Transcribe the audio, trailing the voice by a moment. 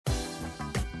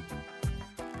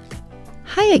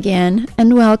Hi again,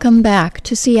 and welcome back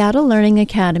to Seattle Learning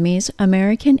Academy's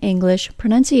American English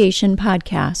Pronunciation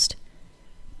Podcast.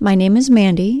 My name is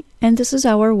Mandy, and this is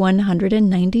our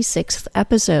 196th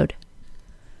episode.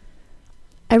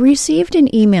 I received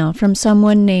an email from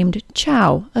someone named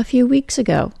Chow a few weeks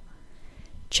ago.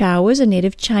 Chow is a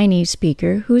native Chinese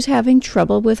speaker who's having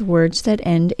trouble with words that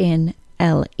end in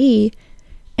LE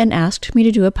and asked me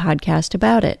to do a podcast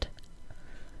about it.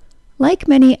 Like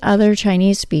many other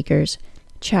Chinese speakers,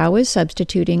 Chow is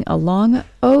substituting a long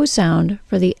O sound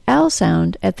for the L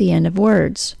sound at the end of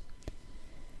words.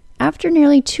 After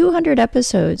nearly 200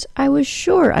 episodes, I was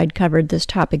sure I'd covered this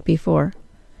topic before.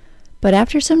 But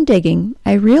after some digging,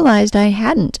 I realized I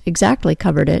hadn't exactly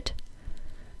covered it.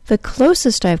 The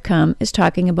closest I've come is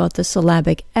talking about the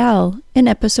syllabic L in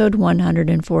episode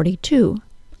 142.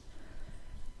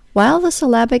 While the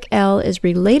syllabic L is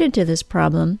related to this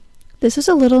problem, this is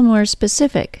a little more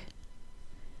specific.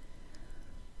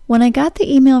 When I got the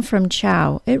email from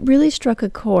Chow, it really struck a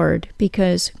chord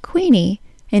because Queenie,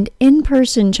 an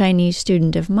in-person Chinese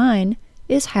student of mine,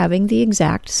 is having the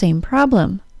exact same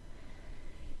problem.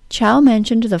 Chow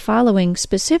mentioned the following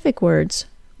specific words,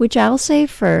 which I'll say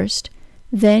first,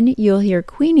 then you'll hear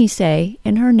Queenie say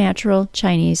in her natural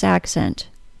Chinese accent.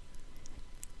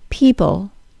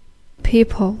 People,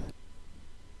 people,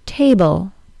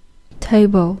 table,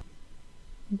 table,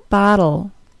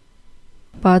 bottle,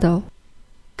 bottle,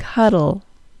 cuddle,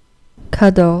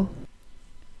 cuddle,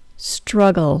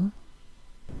 struggle.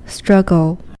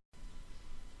 struggle.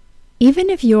 Even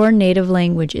if your native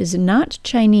language is not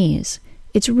Chinese,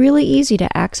 it's really easy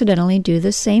to accidentally do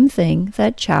the same thing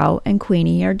that Chow and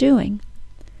Queenie are doing.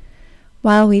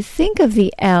 While we think of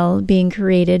the L being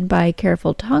created by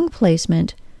careful tongue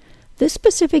placement, this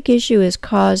specific issue is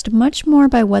caused much more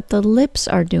by what the lips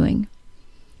are doing.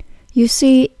 You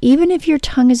see, even if your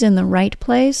tongue is in the right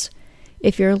place,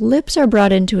 if your lips are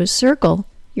brought into a circle,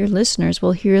 your listeners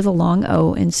will hear the long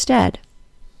O instead.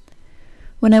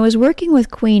 When I was working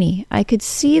with Queenie, I could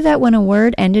see that when a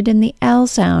word ended in the L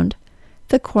sound,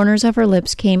 the corners of her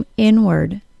lips came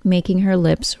inward, making her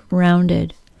lips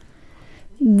rounded.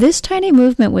 This tiny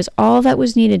movement was all that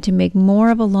was needed to make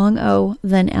more of a long O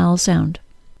than L sound.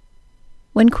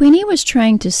 When Queenie was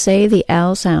trying to say the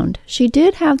L sound, she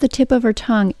did have the tip of her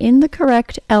tongue in the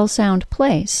correct L sound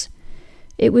place.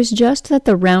 It was just that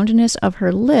the roundness of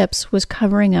her lips was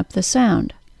covering up the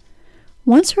sound.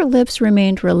 Once her lips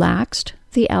remained relaxed,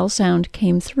 the L sound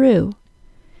came through.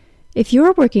 If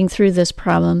you're working through this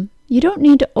problem, you don't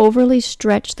need to overly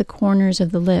stretch the corners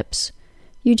of the lips.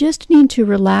 You just need to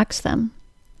relax them.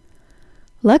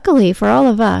 Luckily for all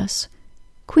of us,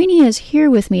 Queenie is here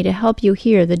with me to help you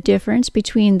hear the difference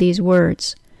between these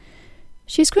words.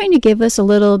 She's going to give us a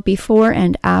little before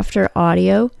and after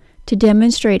audio to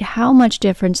demonstrate how much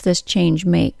difference this change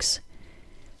makes.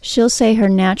 She'll say her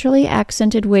naturally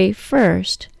accented way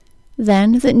first,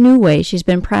 then the new way she's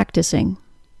been practicing.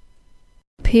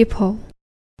 People,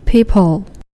 people,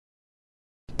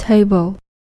 table,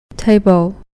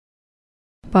 table,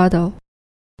 bottle,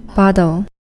 bottle,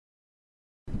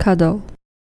 cuddle,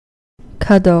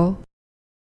 cuddle,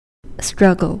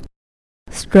 struggle,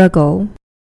 struggle.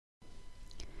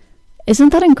 Isn't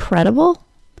that incredible?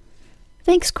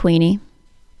 Thanks, Queenie.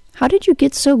 How did you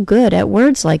get so good at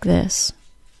words like this?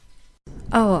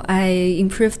 Oh, I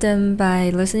improved them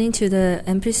by listening to the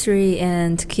MP3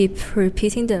 and keep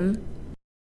repeating them.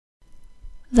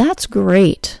 That's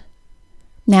great.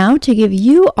 Now, to give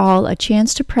you all a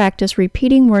chance to practice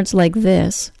repeating words like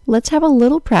this, let's have a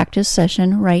little practice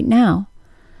session right now.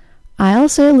 I'll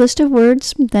say a list of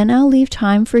words, then I'll leave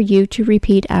time for you to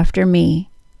repeat after me.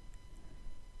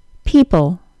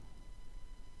 People,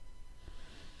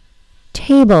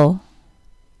 table,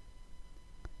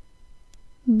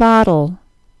 bottle,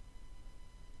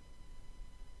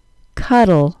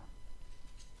 cuddle,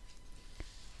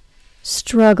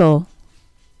 struggle,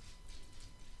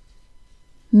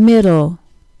 middle,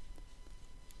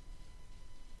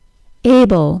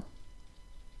 able,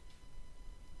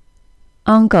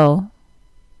 uncle,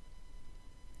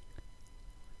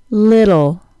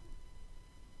 little,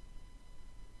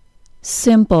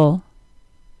 simple.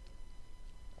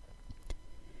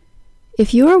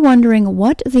 If you are wondering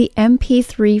what the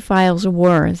MP3 files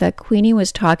were that Queenie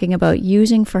was talking about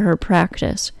using for her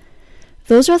practice,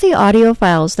 those are the audio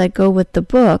files that go with the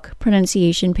book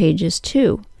Pronunciation Pages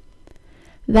 2.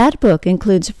 That book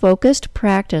includes focused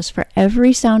practice for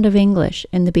every sound of English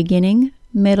in the beginning,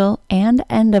 middle, and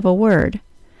end of a word.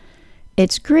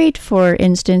 It's great, for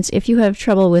instance, if you have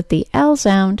trouble with the L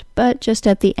sound, but just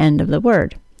at the end of the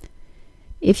word.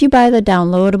 If you buy the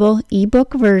downloadable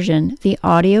ebook version, the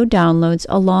audio downloads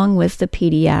along with the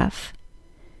PDF.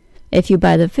 If you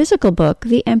buy the physical book,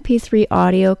 the MP3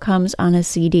 audio comes on a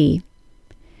CD.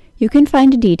 You can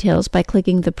find details by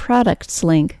clicking the products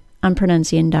link on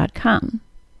Pronuncian.com.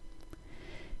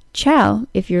 Ciao,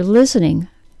 if you're listening,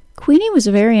 Queenie was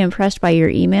very impressed by your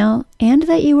email and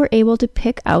that you were able to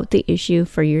pick out the issue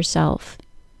for yourself.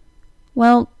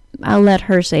 Well, I'll let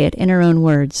her say it in her own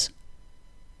words.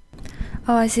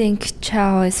 Oh, I think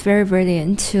Ciao is very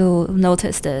brilliant to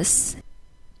notice this.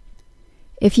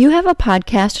 If you have a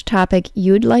podcast topic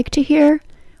you'd like to hear,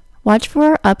 watch for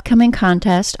our upcoming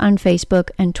contest on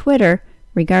Facebook and Twitter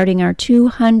regarding our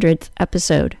 200th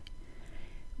episode.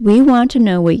 We want to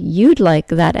know what you'd like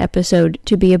that episode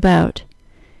to be about.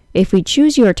 If we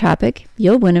choose your topic,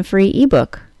 you'll win a free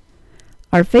ebook.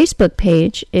 Our Facebook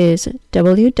page is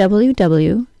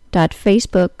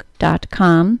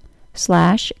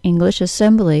www.facebook.com/English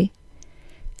Assembly,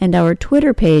 and our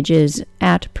Twitter page is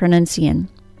 @Pronuncian.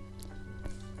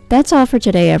 That's all for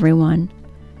today, everyone.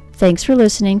 Thanks for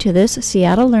listening to this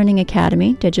Seattle Learning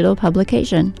Academy digital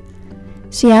publication.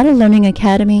 Seattle Learning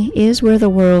Academy is where the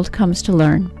world comes to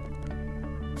learn.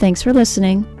 Thanks for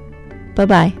listening.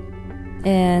 Bye-bye.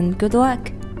 And good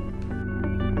luck.